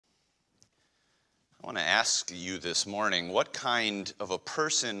I want to ask you this morning, what kind of a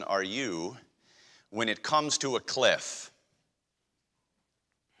person are you when it comes to a cliff?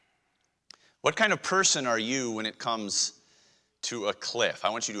 What kind of person are you when it comes to a cliff?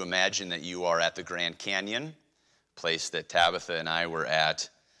 I want you to imagine that you are at the Grand Canyon, a place that Tabitha and I were at,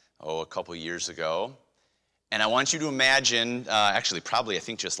 a couple years ago. And I want you to imagine, probably I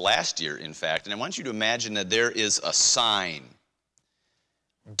think just last year, in fact, and I want you to imagine that there is a sign.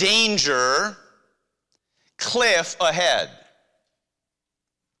 Danger, cliff ahead.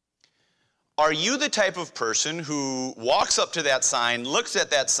 Are you the type of person who walks up to that sign, looks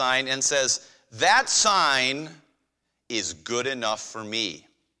at that sign, and says, that sign is good enough for me?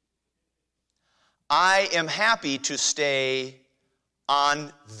 I am happy to stay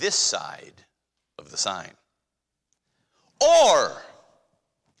on this side of the sign. Or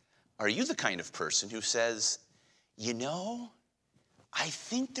are you the kind of person who says, I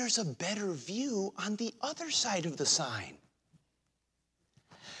think there's a better view on the other side of the sign.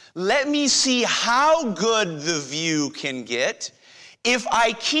 Let me see how good the view can get if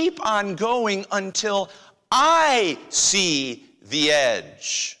I keep on going until I see the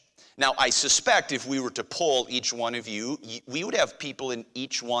edge. Now, I suspect if we were to poll each one of you, we would have people in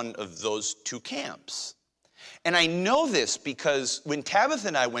each one of those two camps. And I know this because when Tabitha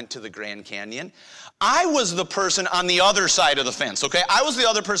and I went to the Grand Canyon, I was the person on the other side of the fence, okay? I was the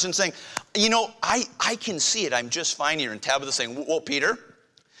other person saying, I can see it. I'm just fine here. And Tabitha saying, whoa, Peter,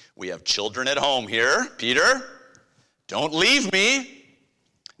 we have children at home here. Peter, don't leave me.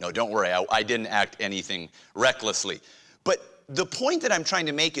 No, don't worry. I didn't act anything recklessly. But the point that I'm trying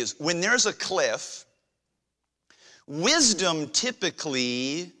to make is when there's a cliff, wisdom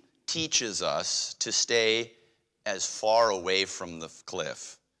typically teaches us to stay as far away from the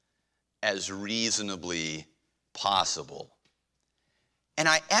cliff as reasonably possible. And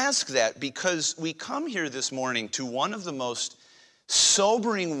I ask that because we come here this morning to one of the most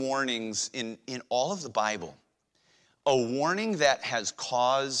sobering warnings in all of the Bible. A warning that has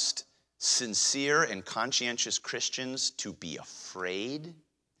caused sincere and conscientious Christians to be afraid,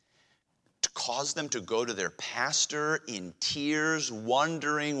 to cause them to go to their pastor in tears,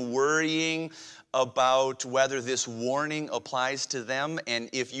 wondering, worrying about whether this warning applies to them. And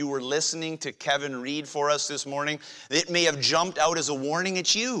if you were listening to Kevin read for us this morning, it may have jumped out as a warning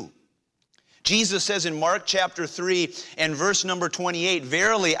at you. Jesus says in Mark chapter 3 and verse number 28,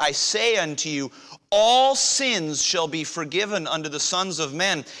 verily I say unto you, all sins shall be forgiven unto the sons of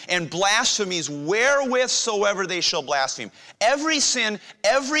men, and blasphemies wherewith soever they shall blaspheme. Every sin,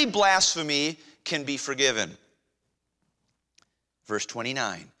 every blasphemy can be forgiven. Verse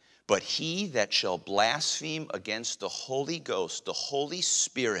 29, but he that shall blaspheme against the Holy Ghost, the Holy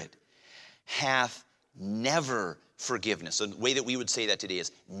Spirit, hath never forgiveness. So the way that we would say that today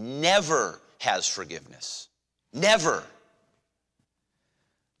is never has forgiveness. Never.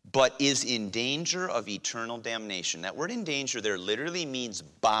 But is in danger of eternal damnation. That word in danger there literally means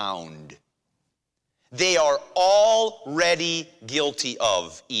bound. They are already guilty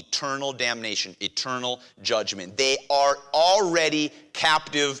of eternal damnation, eternal judgment. They are already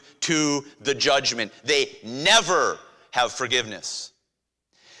captive to the judgment. They never have forgiveness.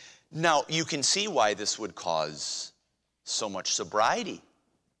 Now, you can see why this would cause so much sobriety.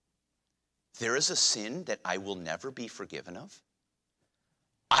 There is a sin that I will never be forgiven of.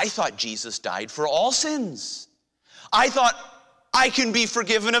 I thought Jesus died for all sins. I thought I can be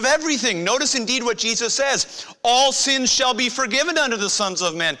forgiven of everything. Notice indeed what Jesus says. All sins shall be forgiven unto the sons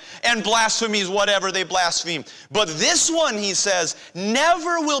of men, and blasphemies whatever they blaspheme. But this one, he says,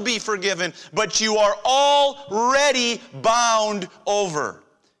 never will be forgiven, but you are already bound over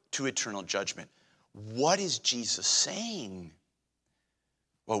to eternal judgment. What is Jesus saying?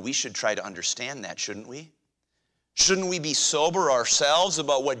 Well, we should try to understand that, shouldn't we? Shouldn't we be sober ourselves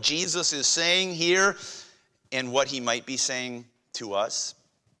about what Jesus is saying here and what he might be saying to us?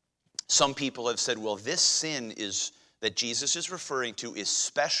 Some people have said, well, this sin that Jesus is referring to is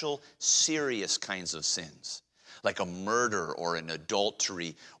special, serious kinds of sins, like a murder or an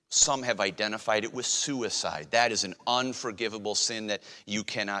adultery. Some have identified it with suicide. That is an unforgivable sin that you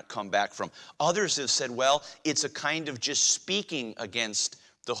cannot come back from. Others have said, well, it's a kind of just speaking against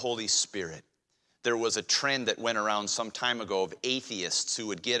the Holy Spirit. There was a trend that went around some time ago of atheists who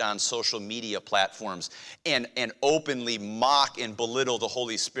would get on social media platforms and openly mock and belittle the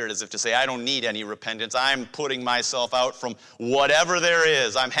Holy Spirit as if to say, I don't need any repentance. I'm putting myself out from whatever there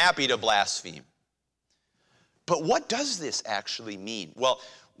is. I'm happy to blaspheme. But what does this actually mean? Well,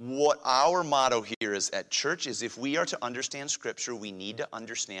 what our motto here is at church is if we are to understand Scripture, we need to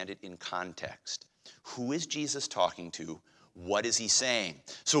understand it in context. Who is Jesus talking to? What is he saying?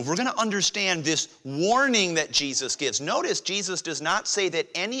 So if we're going to understand this warning that Jesus gives, notice Jesus does not say that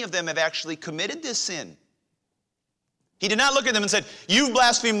any of them have actually committed this sin. He did not look at them and said, you've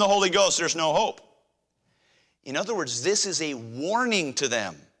blasphemed the Holy Ghost, there's no hope. In other words, this is a warning to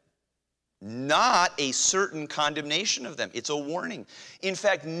them, not a certain condemnation of them. It's a warning. In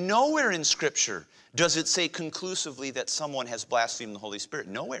fact, nowhere in Scripture does it say conclusively that someone has blasphemed the Holy Spirit.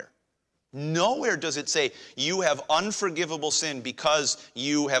 Nowhere. Nowhere does it say you have unforgivable sin because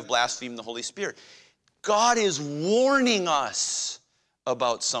you have blasphemed the Holy Spirit. God is warning us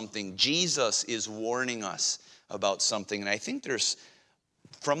about something. Jesus is warning us about something. And I think there's,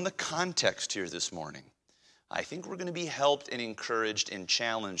 from the context here this morning, I think we're going to be helped and encouraged and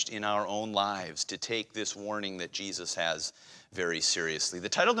challenged in our own lives to take this warning that Jesus has very seriously. The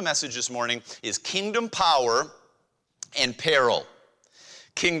title of the message this morning is Kingdom Power and Peril.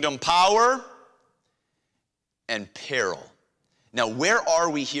 Kingdom power and peril. Now, where are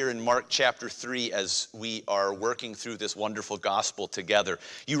we here in Mark chapter 3 as we are working through this wonderful gospel together?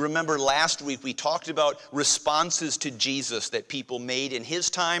 You remember last week we talked about responses to Jesus that people made in his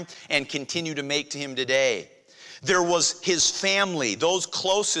time and continue to make to him today. There was his family, those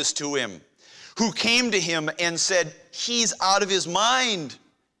closest to him, who came to him and said, he's out of his mind.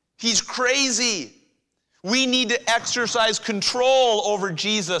 He's crazy. We need to exercise control over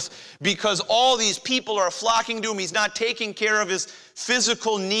Jesus because all these people are flocking to him. He's not taking care of his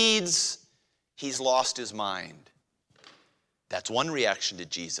physical needs. He's lost his mind. That's one reaction to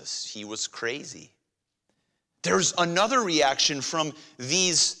Jesus. He was crazy. There's another reaction from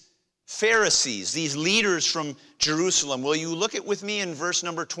these Pharisees, these leaders from Jerusalem. Will you look at with me in verse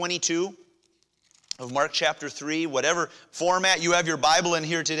number 22 of Mark chapter 3, whatever format you have your Bible in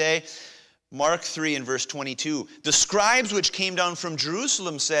here today. Mark 3 and verse 22, the scribes which came down from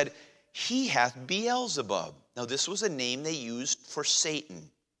Jerusalem said, he hath Beelzebub. Now this was a name they used for Satan.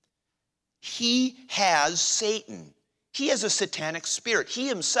 He has Satan. He has a satanic spirit. He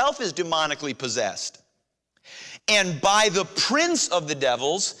himself is demonically possessed. And by the prince of the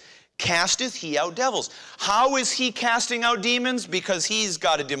devils casteth he out devils. How is he casting out demons? Because he's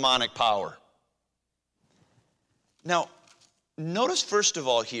got a demonic power. Now, notice first of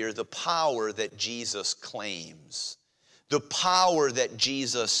all here the power that Jesus claims. The power that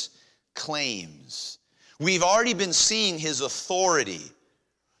Jesus claims. We've already been seeing his authority.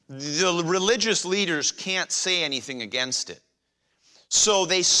 The religious leaders can't say anything against it. So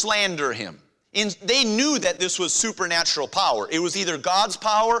they slander him. And they knew that this was supernatural power. It was either God's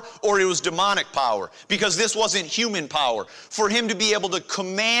power or it was demonic power, because this wasn't human power. For him to be able to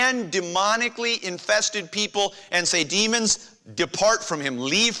command demonically infested people and say, demons, depart from him,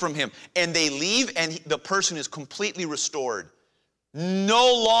 leave from him. And they leave and the person is completely restored.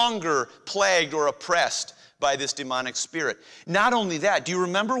 No longer plagued or oppressed by this demonic spirit. Not only that, do you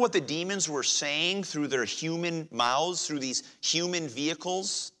remember what the demons were saying through their human mouths, through these human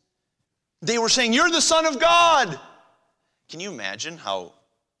vehicles? They were saying, you're the Son of God. Can you imagine how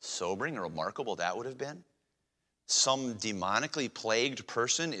sobering and remarkable that would have been? Some demonically plagued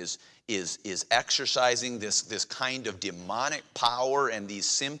person is exercising this kind of demonic power and these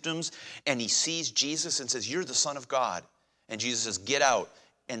symptoms, and he sees Jesus and says, you're the Son of God. And Jesus says, get out.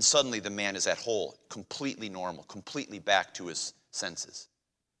 And suddenly the man is at whole, completely normal, completely back to his senses.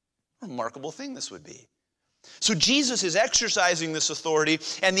 What a remarkable thing this would be. So Jesus is exercising this authority,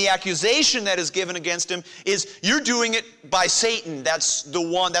 and the accusation that is given against him is, you're doing it by Satan. That's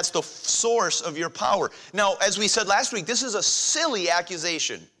the source of your power. Now, as we said last week, this is a silly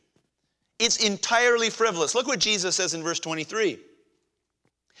accusation. It's entirely frivolous. Look what Jesus says in verse 23.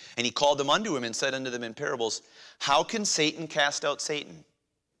 And he called them unto him and said unto them in parables, how can Satan cast out Satan?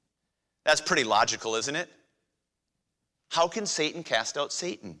 That's pretty logical, isn't it? How can Satan cast out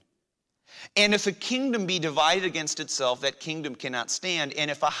Satan? And if a kingdom be divided against itself, that kingdom cannot stand.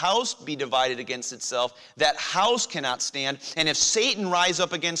 And if a house be divided against itself, that house cannot stand. And if Satan rise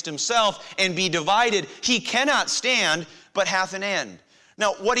up against himself and be divided, he cannot stand, but hath an end.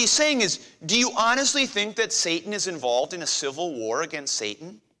 Now, what he's saying is, do you honestly think that Satan is involved in a civil war against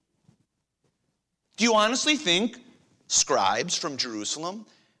Satan? Do you honestly think, scribes from Jerusalem,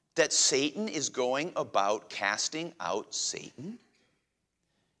 that Satan is going about casting out Satan?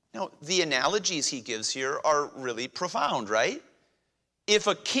 Now, the analogies he gives here are really profound, right? If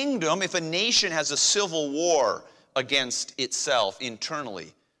a kingdom, if a nation has a civil war against itself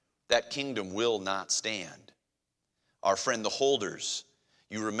internally, that kingdom will not stand. Our friend the Holders,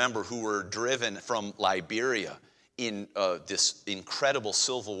 you remember, who were driven from Liberia in this incredible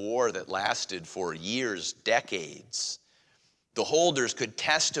civil war that lasted for years, decades. The Holders could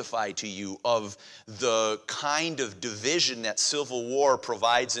testify to you of the kind of division that civil war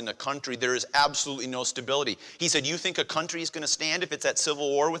provides in a country. There is absolutely no stability. He said, you think a country is going to stand if it's at civil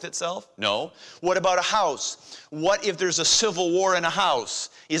war with itself? No. What about a house? What if there's a civil war in a house?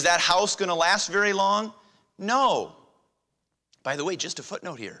 Is that house going to last very long? No. By the way, just a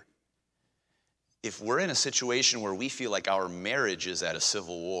footnote here. If we're in a situation where we feel like our marriage is at a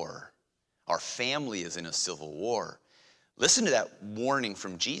civil war, our family is in a civil war, listen to that warning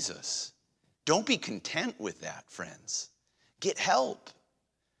from Jesus. Don't be content with that, friends. Get help.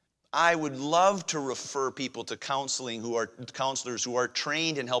 I would love to refer people to counselors who are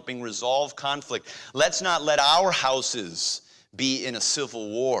trained in helping resolve conflict. Let's not let our houses be in a civil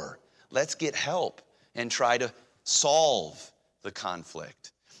war. Let's get help and try to solve the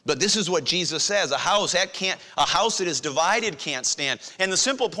conflict. But this is what Jesus says, a house that is divided can't stand. And the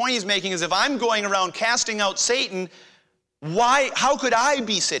simple point he's making is if I'm going around casting out Satan, how could I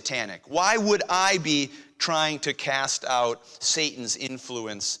be satanic? Why would I be trying to cast out Satan's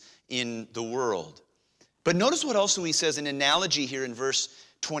influence in the world? But notice what also he says, an analogy here in verse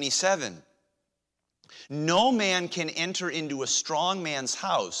 27. No man can enter into a strong man's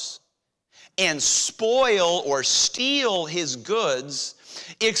house and spoil or steal his goods,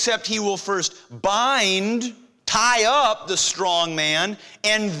 except he will first tie up the strong man,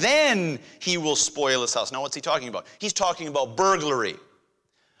 and then he will spoil his house. Now, what's he talking about? He's talking about burglary,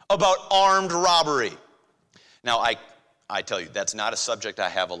 about armed robbery. Now, I tell you, that's not a subject I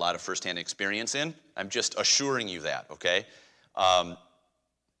have a lot of firsthand experience in. I'm just assuring you that, okay?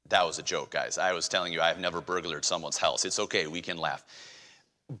 That was a joke, guys. I was telling you I've never burglared someone's house. It's okay, we can laugh.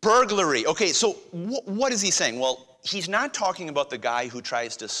 Burglary. Okay, so what is he saying? Well, he's not talking about the guy who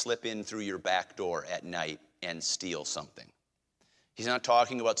tries to slip in through your back door at night and steal something. He's not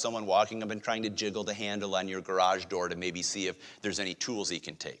talking about someone walking up and trying to jiggle the handle on your garage door to maybe see if there's any tools he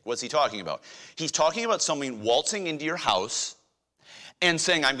can take. What's he talking about? He's talking about someone waltzing into your house and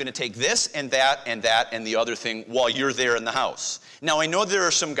saying, I'm going to take this and that and that and the other thing while you're there in the house. Now, I know there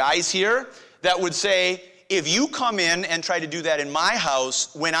are some guys here that would say, if you come in and try to do that in my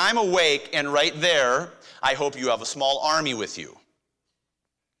house when I'm awake and right there, I hope you have a small army with you.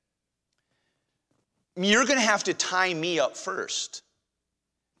 You're going to have to tie me up first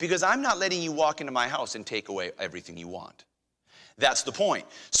because I'm not letting you walk into my house and take away everything you want. That's the point.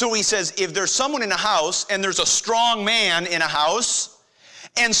 So he says, if there's someone in a house and there's a strong man in a house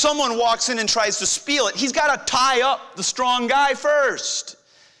and someone walks in and tries to steal it, he's got to tie up the strong guy first.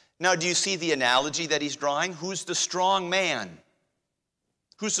 Now, do you see the analogy that he's drawing? Who's the strong man?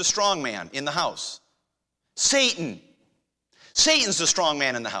 Who's the strong man in the house? Satan. Satan's the strong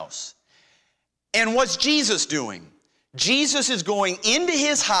man in the house. And what's Jesus doing? Jesus is going into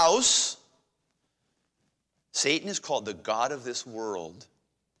his house. Satan is called the god of this world.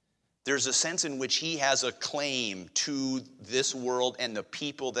 There's a sense in which he has a claim to this world and the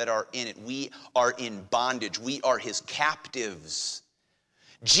people that are in it. We are in bondage. We are his captives.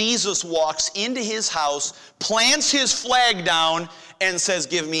 Jesus walks into his house, plants his flag down, and says,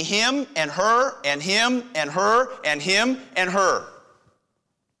 give me him and her and him and her and him and her.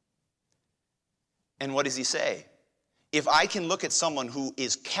 And what does he say? If I can look at someone who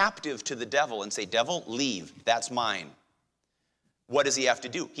is captive to the devil and say, devil, leave, that's mine. What does he have to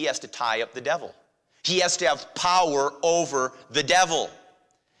do? He has to tie up the devil. He has to have power over the devil.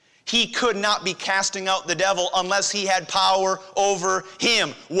 He could not be casting out the devil unless he had power over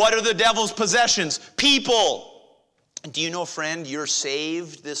him. What are the devil's possessions? People. Do you know, friend, you're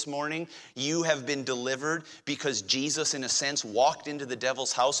saved this morning? You have been delivered because Jesus, in a sense, walked into the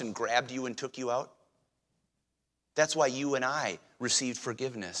devil's house and grabbed you and took you out? That's why you and I received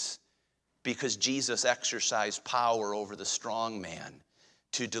forgiveness, because Jesus exercised power over the strong man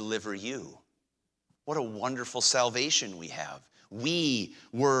to deliver you. What a wonderful salvation we have. We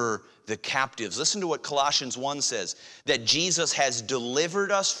were the captives. Listen to what Colossians 1 says, that Jesus has delivered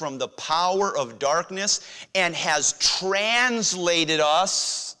us from the power of darkness and has translated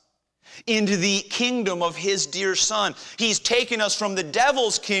us into the kingdom of his dear Son. He's taken us from the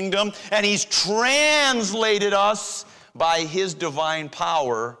devil's kingdom and he's translated us by his divine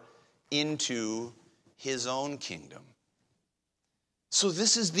power into his own kingdom. So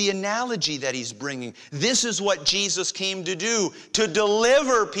this is the analogy that he's bringing. This is what Jesus came to do, to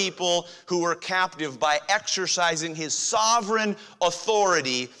deliver people who were captive by exercising his sovereign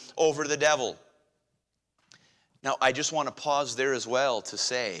authority over the devil. Now, I just want to pause there as well to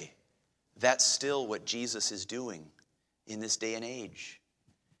say that's still what Jesus is doing in this day and age.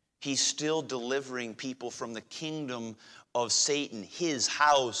 He's still delivering people from the kingdom of Satan, his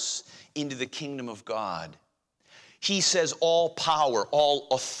house, into the kingdom of God. He says all power, all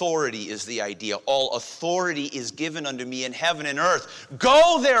authority is the idea. All authority is given unto me in heaven and earth.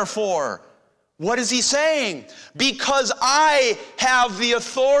 Go therefore. What is he saying? Because I have the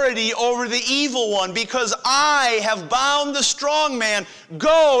authority over the evil one. Because I have bound the strong man.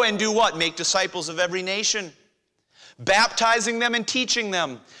 Go and do what? Make disciples of every nation. Baptizing them and teaching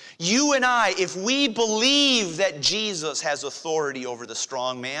them. You and I, if we believe that Jesus has authority over the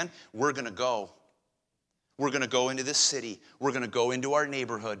strong man, we're going to go. We're going to go into this city. We're going to go into our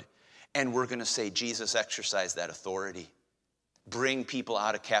neighborhood. And we're going to say, Jesus, exercise that authority. Bring people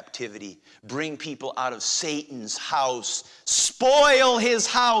out of captivity. Bring people out of Satan's house. Spoil his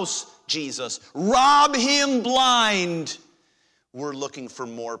house, Jesus. Rob him blind. We're looking for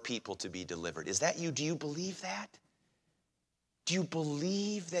more people to be delivered. Is that you? Do you believe that? Do you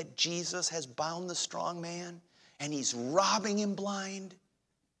believe that Jesus has bound the strong man and he's robbing him blind?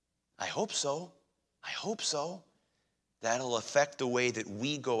 I hope so. I hope so. That'll affect the way that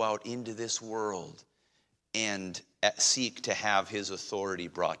we go out into this world and seek to have his authority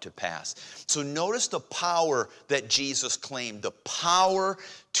brought to pass. So notice the power that Jesus claimed, the power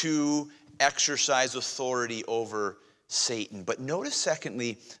to exercise authority over Satan. But notice,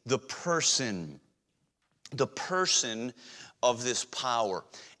 secondly, the person of this power.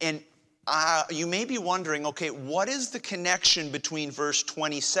 And you may be wondering, okay, what is the connection between verse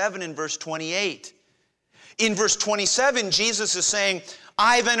 27 and verse 28? In verse 27, Jesus is saying,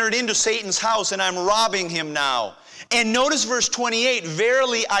 I've entered into Satan's house and I'm robbing him now. And notice verse 28,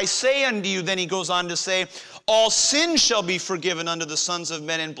 verily I say unto you, then he goes on to say, all sin shall be forgiven unto the sons of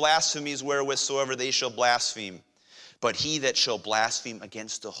men and blasphemies wherewithsoever they shall blaspheme. But he that shall blaspheme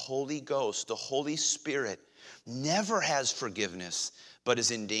against the Holy Ghost, the Holy Spirit, never has forgiveness, but is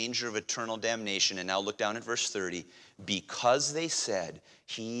in danger of eternal damnation. And now look down at verse 30. Because they said,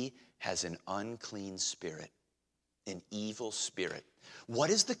 he has an unclean spirit, an evil spirit.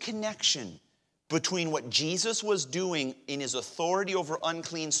 What is the connection between what Jesus was doing in his authority over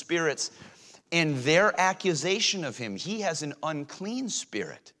unclean spirits and their accusation of him? He has an unclean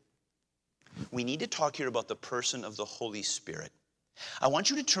spirit. We need to talk here about the person of the Holy Spirit. I want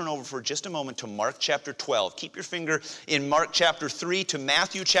you to turn over for just a moment to Mark chapter 12. Keep your finger in Mark chapter 3 to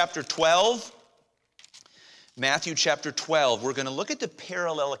Matthew chapter 12. Matthew chapter 12. We're going to look at the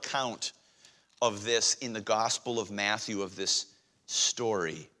parallel account of this in the Gospel of Matthew, of this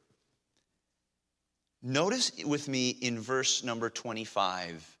story. Notice with me in verse number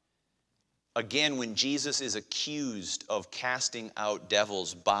 25. Again, when Jesus is accused of casting out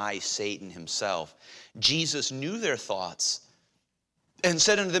devils by Satan himself, Jesus knew their thoughts and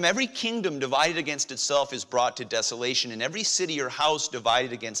said unto them, every kingdom divided against itself is brought to desolation, and every city or house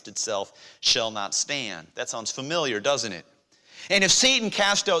divided against itself shall not stand. That sounds familiar, doesn't it? And if Satan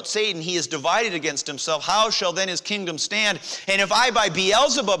cast out Satan, he is divided against himself. How shall then his kingdom stand? And if I by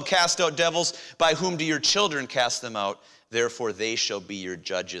Beelzebub cast out devils, by whom do your children cast them out? Therefore they shall be your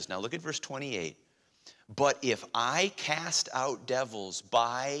judges. Now look at verse 28. But if I cast out devils,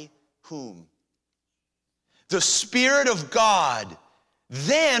 by whom? The Spirit of God.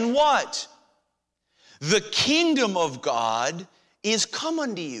 Then what? The kingdom of God is come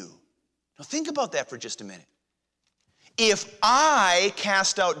unto you. Now think about that for just a minute. If I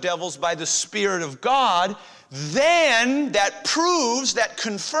cast out devils by the Spirit of God, then that proves, that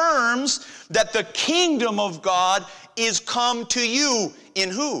confirms that the kingdom of God is come to you in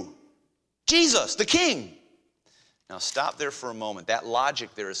who? Jesus, the King. Now stop there for a moment. That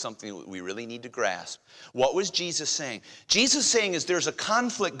logic there is something that we really need to grasp. What was Jesus saying? Jesus saying is there's a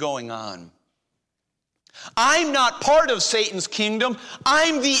conflict going on. I'm not part of Satan's kingdom.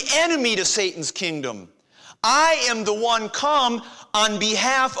 I'm the enemy to Satan's kingdom. I am the one come on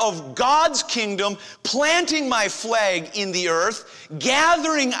behalf of God's kingdom, planting my flag in the earth,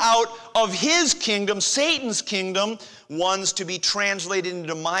 gathering out of his kingdom, Satan's kingdom, ones to be translated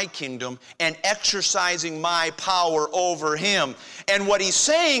into my kingdom and exercising my power over him. And what he's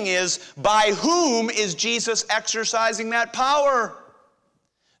saying is, by whom is Jesus exercising that power?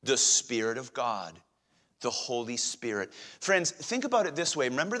 The Spirit of God. The Holy Spirit. Friends, think about it this way.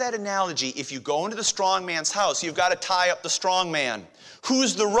 Remember that analogy. If you go into the strong man's house, you've got to tie up the strong man.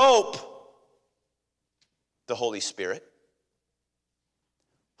 Who's the rope? The Holy Spirit.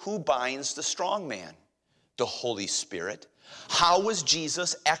 Who binds the strong man? The Holy Spirit. How was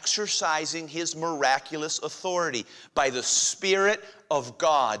Jesus exercising his miraculous authority? By the Spirit of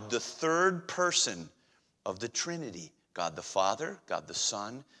God, the third person of the Trinity. God the Father, God the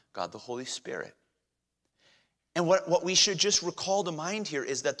Son, God the Holy Spirit. And what we should just recall to mind here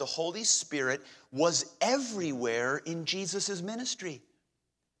is that the Holy Spirit was everywhere in Jesus' ministry.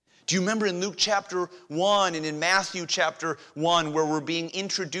 Do you remember in Luke chapter 1 and in Matthew chapter 1 where we're being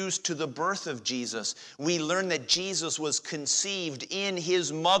introduced to the birth of Jesus? We learn that Jesus was conceived in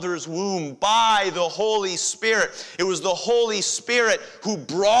his mother's womb by the Holy Spirit. It was the Holy Spirit who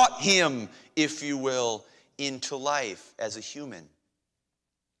brought him, if you will, into life as a human.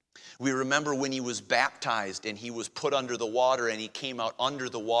 We remember when he was baptized and he was put under the water and he came out under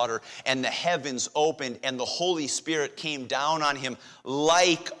the water and the heavens opened and the Holy Spirit came down on him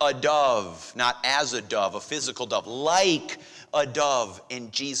like a dove, not as a dove, a physical dove, like a dove, and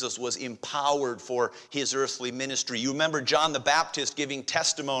Jesus was empowered for his earthly ministry. You remember John the Baptist giving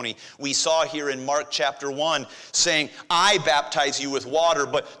testimony. We saw here in Mark chapter 1 saying, I baptize you with water,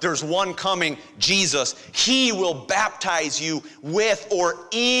 but there's one coming, Jesus. He will baptize you with or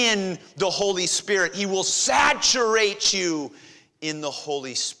in the Holy Spirit. He will saturate you in the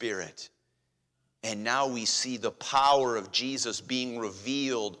Holy Spirit. And now we see the power of Jesus being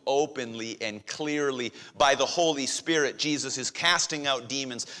revealed openly and clearly by the Holy Spirit. Jesus is casting out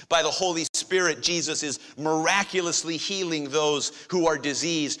demons. By the Holy Spirit, Jesus is miraculously healing those who are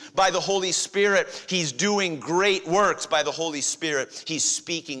diseased. By the Holy Spirit, he's doing great works. By the Holy Spirit, he's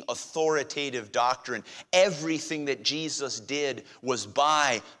speaking authoritative doctrine. Everything that Jesus did was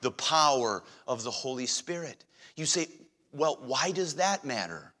by the power of the Holy Spirit. You say, well, why does that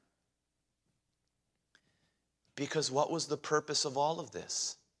matter? Because what was the purpose of all of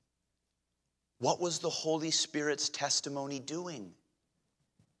this? What was the Holy Spirit's testimony doing?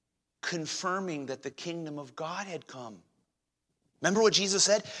 Confirming that the kingdom of God had come. Remember what Jesus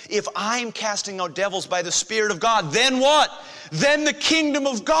said? If I'm casting out devils by the Spirit of God, then what? Then the kingdom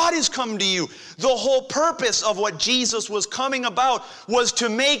of God has come to you. The whole purpose of what Jesus was coming about was to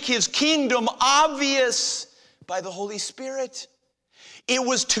make his kingdom obvious by the Holy Spirit. It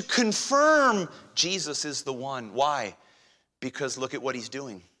was to confirm Jesus is the one. Why? Because look at what he's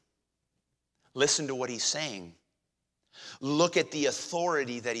doing. Listen to what he's saying. Look at the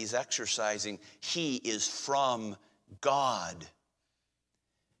authority that he's exercising. He is from God.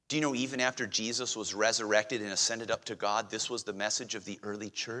 Do you know even after Jesus was resurrected and ascended up to God, this was the message of the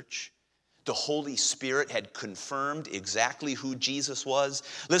early church? The Holy Spirit had confirmed exactly who Jesus was.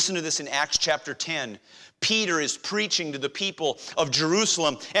 Listen to this in Acts chapter 10. Peter is preaching to the people of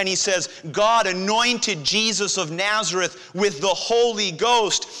Jerusalem, and he says, God anointed Jesus of Nazareth with the Holy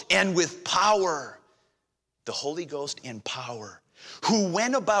Ghost and with power. The Holy Ghost and power. Who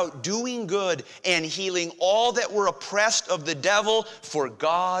went about doing good and healing all that were oppressed of the devil, for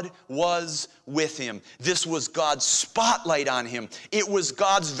God was with him. This was God's spotlight on him. It was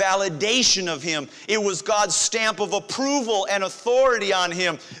God's validation of him. It was God's stamp of approval and authority on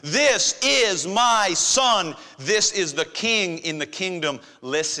him. This is my son. This is the king in the kingdom.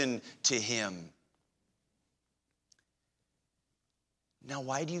 Listen to him. Now,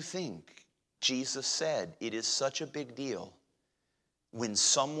 why do you think Jesus said it is such a big deal when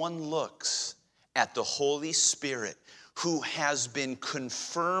someone looks at the Holy Spirit who has been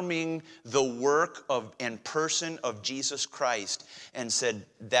confirming the work of and person of Jesus Christ and said,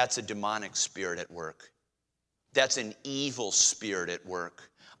 that's a demonic spirit at work. That's an evil spirit at work.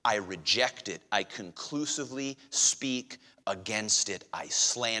 I reject it. I conclusively speak against it. I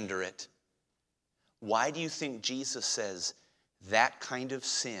slander it. Why do you think Jesus says that kind of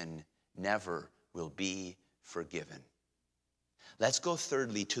sin never will be forgiven? Let's go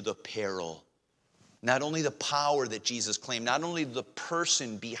thirdly to the peril. Not only the power that Jesus claimed, not only the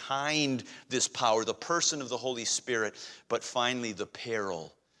person behind this power, the person of the Holy Spirit, but finally the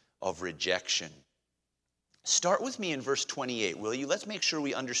peril of rejection. Start with me in verse 28, will you? Let's make sure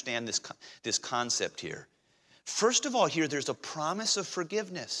we understand this concept here. First of all, here there's a promise of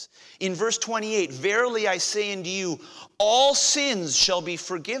forgiveness. In verse 28, verily I say unto you, all sins shall be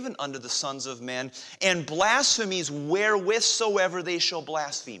forgiven unto the sons of men, and blasphemies wherewithsoever they shall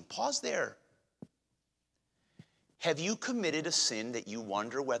blaspheme. Pause there. Have you committed a sin that you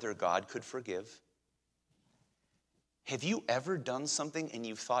wonder whether God could forgive? Have you ever done something and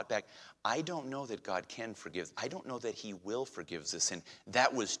you've thought back, I don't know that God can forgive. I don't know that he will forgive this sin.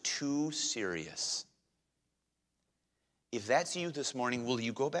 That was too serious. If that's you this morning, will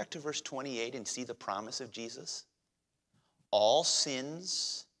you go back to verse 28 and see the promise of Jesus? All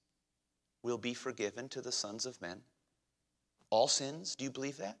sins will be forgiven to the sons of men. All sins? Do you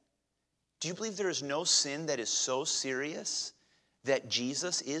believe that? Do you believe there is no sin that is so serious that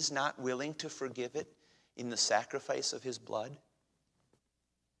Jesus is not willing to forgive it in the sacrifice of his blood?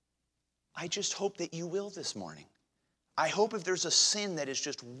 I just hope that you will this morning. I hope if there's a sin that is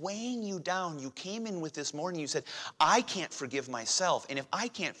just weighing you down, you came in with this morning, you said, I can't forgive myself. And if I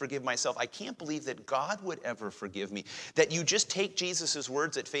can't forgive myself, I can't believe that God would ever forgive me. That you just take Jesus'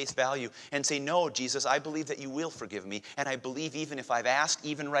 words at face value and say, no, Jesus, I believe that you will forgive me. And I believe even if I've asked,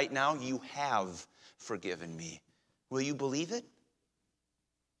 even right now, you have forgiven me. Will you believe it?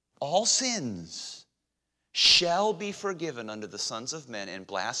 All sins shall be forgiven unto the sons of men, and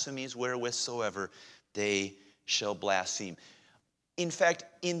blasphemies wherewithsoever they shall blaspheme. In fact,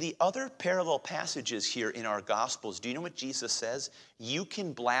 in the other parallel passages here in our Gospels, do you know what Jesus says? You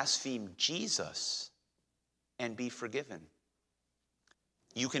can blaspheme Jesus and be forgiven.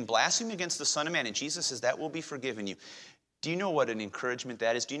 You can blaspheme against the Son of Man, and Jesus says that will be forgiven you. Do you know what an encouragement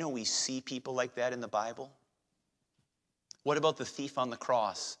that is? Do you know we see people like that in the Bible? What about the thief on the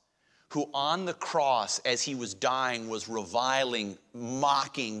cross? Who on the cross, as he was dying, was reviling,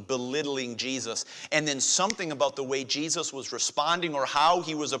 mocking, belittling Jesus. And then something about the way Jesus was responding or how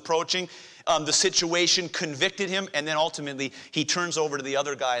he was approaching the situation convicted him. And then ultimately, he turns over to the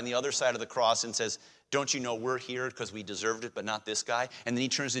other guy on the other side of the cross and says, don't you know we're here because we deserved it, but not this guy? And then he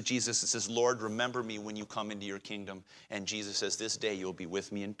turns to Jesus and says, Lord, remember me when you come into your kingdom. And Jesus says, this day you'll be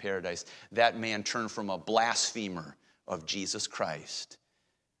with me in paradise. That man turned from a blasphemer of Jesus Christ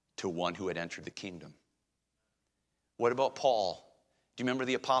to one who had entered the kingdom. What about Paul? Do you remember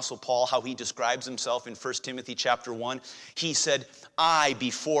the Apostle Paul, how he describes himself in 1 Timothy chapter 1? He said, I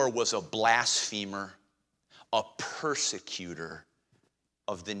before was a blasphemer, a persecutor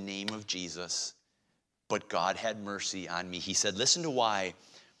of the name of Jesus, but God had mercy on me. He said, listen to why.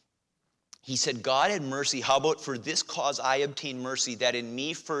 He said, God had mercy. How about for this cause I obtained mercy, that in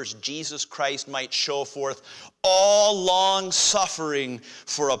me first Jesus Christ might show forth all long suffering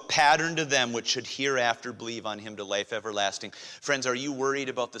for a pattern to them which should hereafter believe on him to life everlasting. Friends, are you worried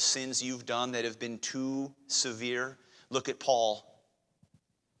about the sins you've done that have been too severe? Look at Paul.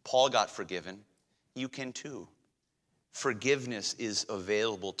 Paul got forgiven. You can too. Forgiveness is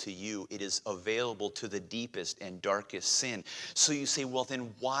available to you. It is available to the deepest and darkest sin. So you say, well, then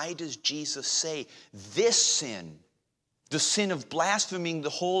why does Jesus say this sin, the sin of blaspheming the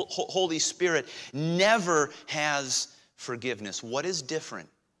Holy Spirit, never has forgiveness? What is different?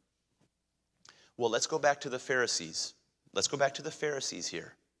 Well, let's go back to the Pharisees. Let's go back to the Pharisees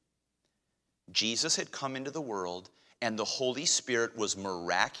here. Jesus had come into the world, and the Holy Spirit was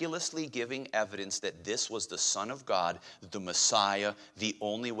miraculously giving evidence that this was the Son of God, the Messiah, the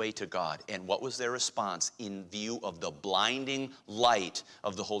only way to God. And what was their response in view of the blinding light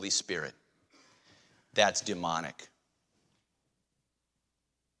of the Holy Spirit? That's demonic.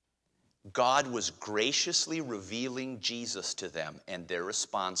 God was graciously revealing Jesus to them, and their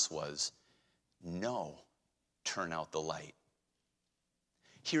response was, no, turn out the light.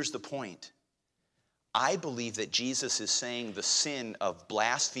 Here's the point. I believe that Jesus is saying the sin of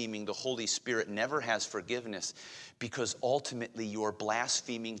blaspheming the Holy Spirit never has forgiveness because ultimately you're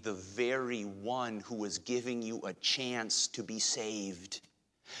blaspheming the very one who is giving you a chance to be saved.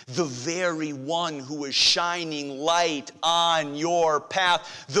 The very one who is shining light on your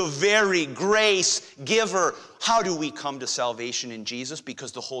path. The very grace giver. How do we come to salvation in Jesus?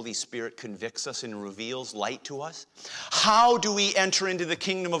 Because the Holy Spirit convicts us and reveals light to us. How do we enter into the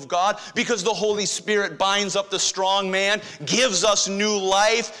kingdom of God? Because the Holy Spirit binds up the strong man, gives us new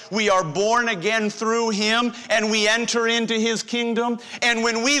life. We are born again through him, and we enter into his kingdom. And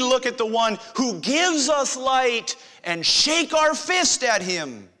when we look at the one who gives us light and shake our fist at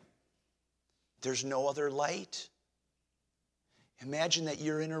him, there's no other light. Imagine that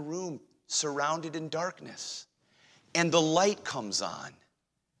you're in a room surrounded in darkness, and the light comes on,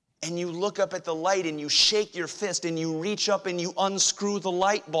 and you look up at the light, and you shake your fist, and you reach up, and you unscrew the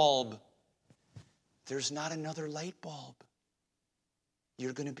light bulb. There's not another light bulb.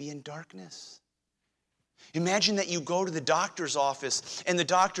 You're going to be in darkness. Imagine that you go to the doctor's office and the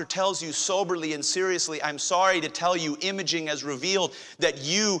doctor tells you soberly and seriously, I'm sorry to tell you, imaging has revealed that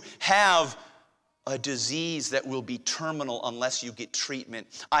you have a disease that will be terminal unless you get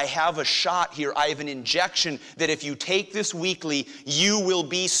treatment. I have a shot here. I have an injection that if you take this weekly, you will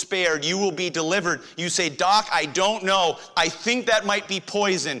be spared. You will be delivered. You say, Doc, I don't know. I think that might be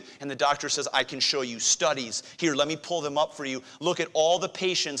poison. And the doctor says, I can show you studies. Here, let me pull them up for you. Look at all the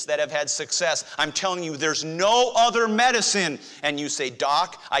patients that have had success. I'm telling you, there's no other medicine. And you say,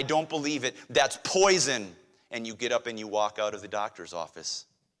 Doc, I don't believe it. That's poison. And you get up and you walk out of the doctor's office.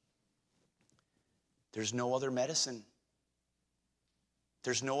 There's no other medicine.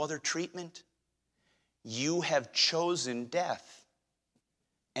 There's no other treatment. You have chosen death,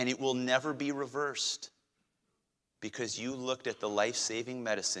 and it will never be reversed because you looked at the life-saving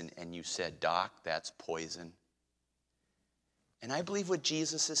medicine and you said, Doc, that's poison. And I believe what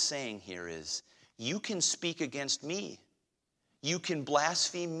Jesus is saying here is, you can speak against me. You can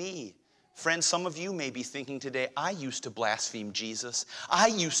blaspheme me. Friends, some of you may be thinking today, I used to blaspheme Jesus. I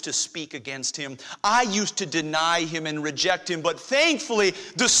used to speak against him. I used to deny him and reject him. But thankfully,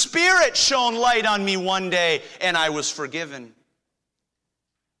 the Spirit shone light on me one day and I was forgiven.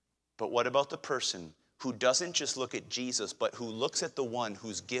 But what about the person who doesn't just look at Jesus, but who looks at the one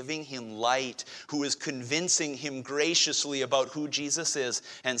who's giving him light, who is convincing him graciously about who Jesus is,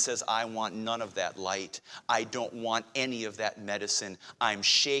 and says, I want none of that light. I don't want any of that medicine. I'm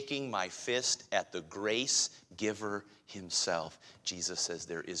shaking my fist at the grace giver himself. Jesus says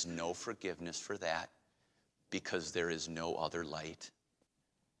there is no forgiveness for that because there is no other light.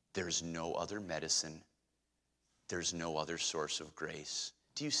 There's no other medicine. There's no other source of grace.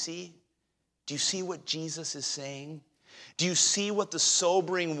 Do you see? Do you see what Jesus is saying? Do you see what the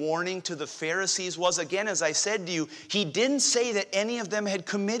sobering warning to the Pharisees was? Again, as I said to you, he didn't say that any of them had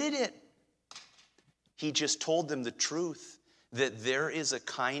committed it. He just told them the truth, that there is a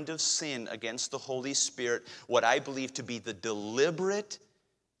kind of sin against the Holy Spirit, what I believe to be the deliberate,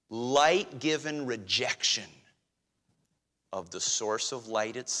 light-given rejection of the source of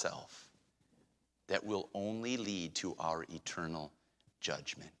light itself that will only lead to our eternal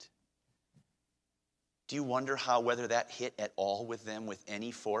judgment. Do you wonder whether that hit at all with them with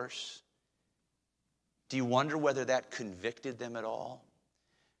any force? Do you wonder whether that convicted them at all?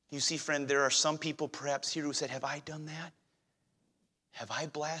 You see, friend, there are some people perhaps here who said, have I done that? Have I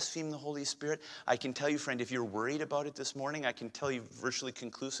blasphemed the Holy Spirit? I can tell you, friend, if you're worried about it this morning, I can tell you virtually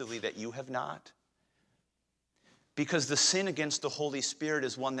conclusively that you have not. Because the sin against the Holy Spirit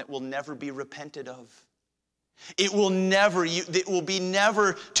is one that will never be repented of. It will be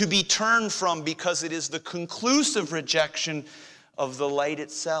never to be turned from, because it is the conclusive rejection of the light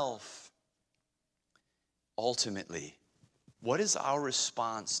itself. Ultimately, what is our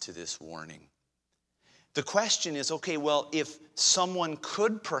response to this warning? The question is, okay, well, if someone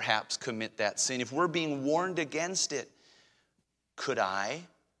could perhaps commit that sin, if we're being warned against it, could I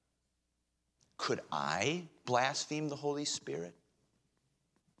blaspheme the Holy Spirit?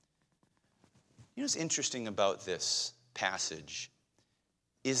 You know what's interesting about this passage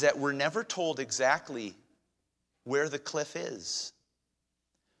is that we're never told exactly where the cliff is.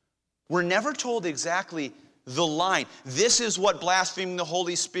 We're never told exactly the line. This is what blaspheming the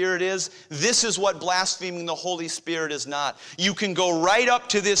Holy Spirit is. This is what blaspheming the Holy Spirit is not. You can go right up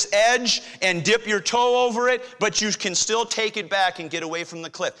to this edge and dip your toe over it, but you can still take it back and get away from the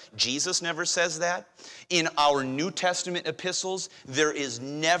cliff. Jesus never says that. In our New Testament epistles, there is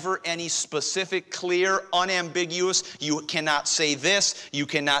never any specific, clear, unambiguous, you cannot say this, you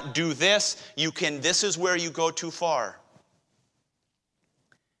cannot do this, this is where you go too far.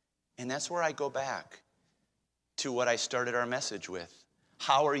 And that's where I go back to what I started our message with.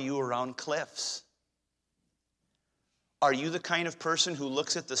 How are you around cliffs? Are you the kind of person who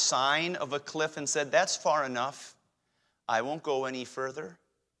looks at the sign of a cliff and said, that's far enough, I won't go any further?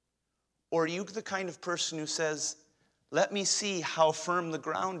 Or are you the kind of person who says, let me see how firm the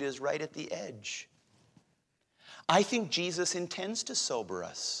ground is right at the edge? I think Jesus intends to sober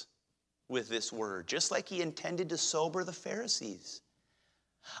us with this word, just like he intended to sober the Pharisees.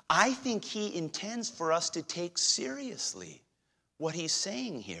 I think he intends for us to take seriously what he's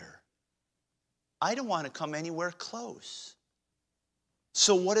saying here. I don't want to come anywhere close.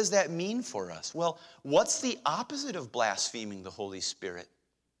 So what does that mean for us? Well, what's the opposite of blaspheming the Holy Spirit?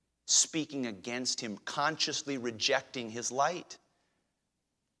 Speaking against him, consciously rejecting his light.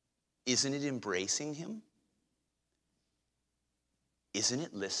 Isn't it embracing him? Isn't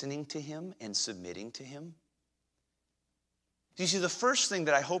it listening to him and submitting to him? You see, the first thing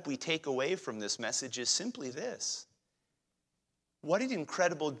that I hope we take away from this message is simply this. What an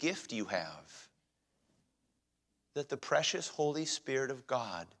incredible gift you have that the precious Holy Spirit of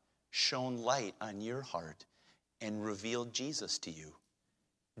God shone light on your heart and revealed Jesus to you.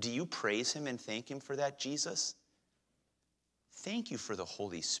 Do you praise him and thank him for that, Jesus? Thank you for the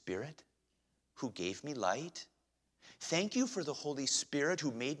Holy Spirit who gave me light. Thank you for the Holy Spirit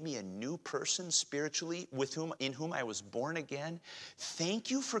who made me a new person spiritually, in whom I was born again.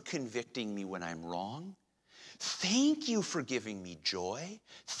 Thank you for convicting me when I'm wrong. Thank you for giving me joy.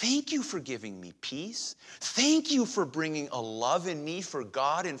 Thank you for giving me peace. Thank you for bringing a love in me for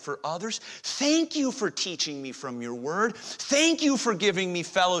God and for others. Thank you for teaching me from your word. Thank you for giving me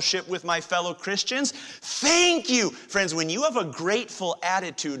fellowship with my fellow Christians. Thank you. Friends, when you have a grateful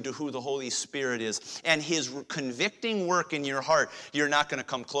attitude to who the Holy Spirit is and his convicting work in your heart, you're not going to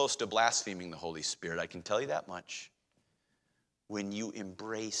come close to blaspheming the Holy Spirit. I can tell you that much. When you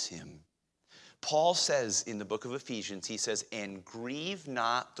embrace him. Paul says in the book of Ephesians, he says, and grieve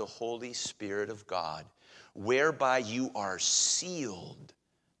not the Holy Spirit of God, whereby you are sealed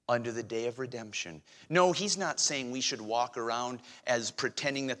unto the day of redemption. No, he's not saying we should walk around as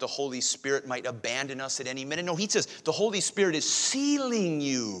pretending that the Holy Spirit might abandon us at any minute. No, he says the Holy Spirit is sealing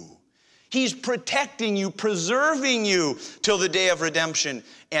you. He's protecting you, preserving you till the day of redemption.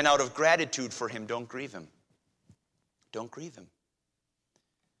 And out of gratitude for him, don't grieve him. Don't grieve him.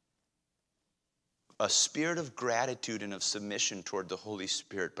 A spirit of gratitude and of submission toward the Holy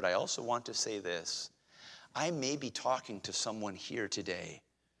Spirit. But I also want to say this. I may be talking to someone here today,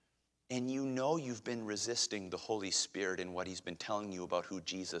 and you know you've been resisting the Holy Spirit and what he's been telling you about who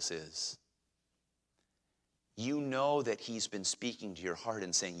Jesus is. You know that he's been speaking to your heart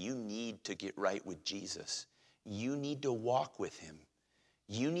and saying you need to get right with Jesus. You need to walk with him.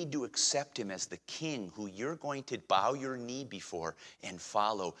 You need to accept him as the king who you're going to bow your knee before and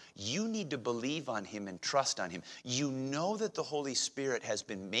follow. You need to believe on him and trust on him. You know that the Holy Spirit has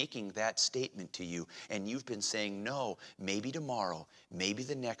been making that statement to you, and you've been saying no, maybe tomorrow, maybe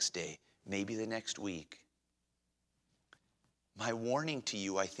the next day, maybe the next week. My warning to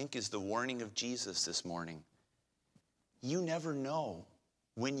you, I think, is the warning of Jesus this morning. You never know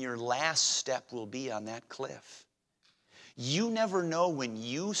when your last step will be on that cliff. You never know when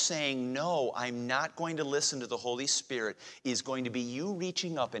you saying, no, I'm not going to listen to the Holy Spirit, is going to be you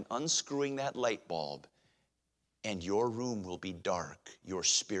reaching up and unscrewing that light bulb, and your room will be dark. Your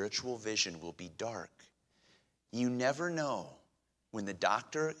spiritual vision will be dark. You never know when the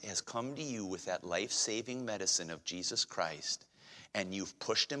doctor has come to you with that life-saving medicine of Jesus Christ, and you've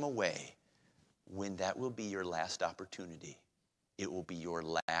pushed him away, when that will be your last opportunity. It will be your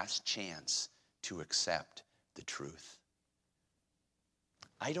last chance to accept the truth.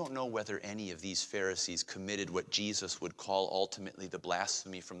 I don't know whether any of these Pharisees committed what Jesus would call ultimately the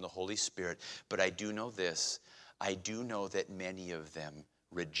blasphemy from the Holy Spirit, but I do know this. I do know that many of them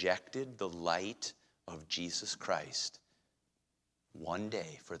rejected the light of Jesus Christ one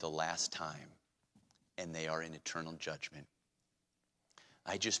day for the last time, and they are in eternal judgment.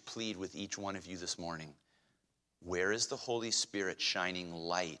 I just plead with each one of you this morning, where is the Holy Spirit shining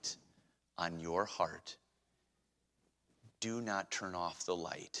light on your heart? Do not turn off the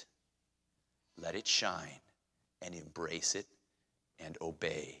light. Let it shine and embrace it and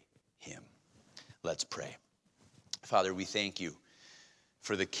obey him. Let's pray. Father, we thank you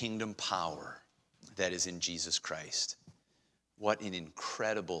for the kingdom power that is in Jesus Christ. What an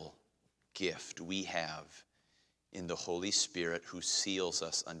incredible gift we have in the Holy Spirit who seals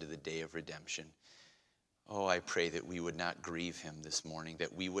us unto the day of redemption. Oh, I pray that we would not grieve him this morning,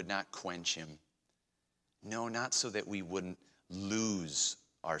 that we would not quench him. No, not so that we wouldn't lose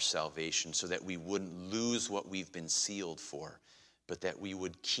our salvation, so that we wouldn't lose what we've been sealed for, but that we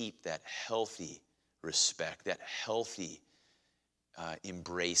would keep that healthy respect, that healthy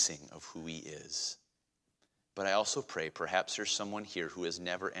embracing of who he is. But I also pray, perhaps there's someone here who has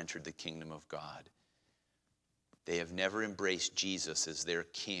never entered the kingdom of God. They have never embraced Jesus as their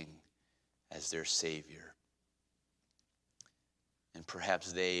King, as their Savior. And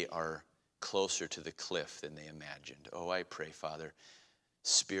perhaps they are closer to the cliff than they imagined. Oh, I pray, Father,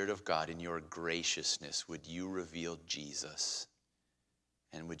 Spirit of God, in your graciousness, would you reveal Jesus,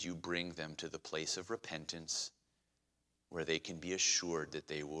 and would you bring them to the place of repentance where they can be assured that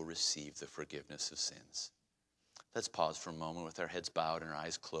they will receive the forgiveness of sins. Let's pause for a moment with our heads bowed and our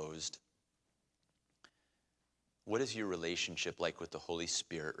eyes closed. What is your relationship like with the Holy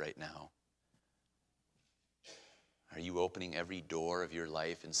Spirit right now? Are you opening every door of your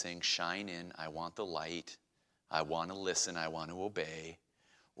life and saying, shine in, I want the light, I want to listen, I want to obey?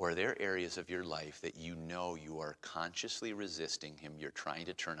 Or are there areas of your life that you know you are consciously resisting him, you're trying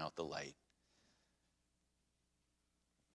to turn out the light?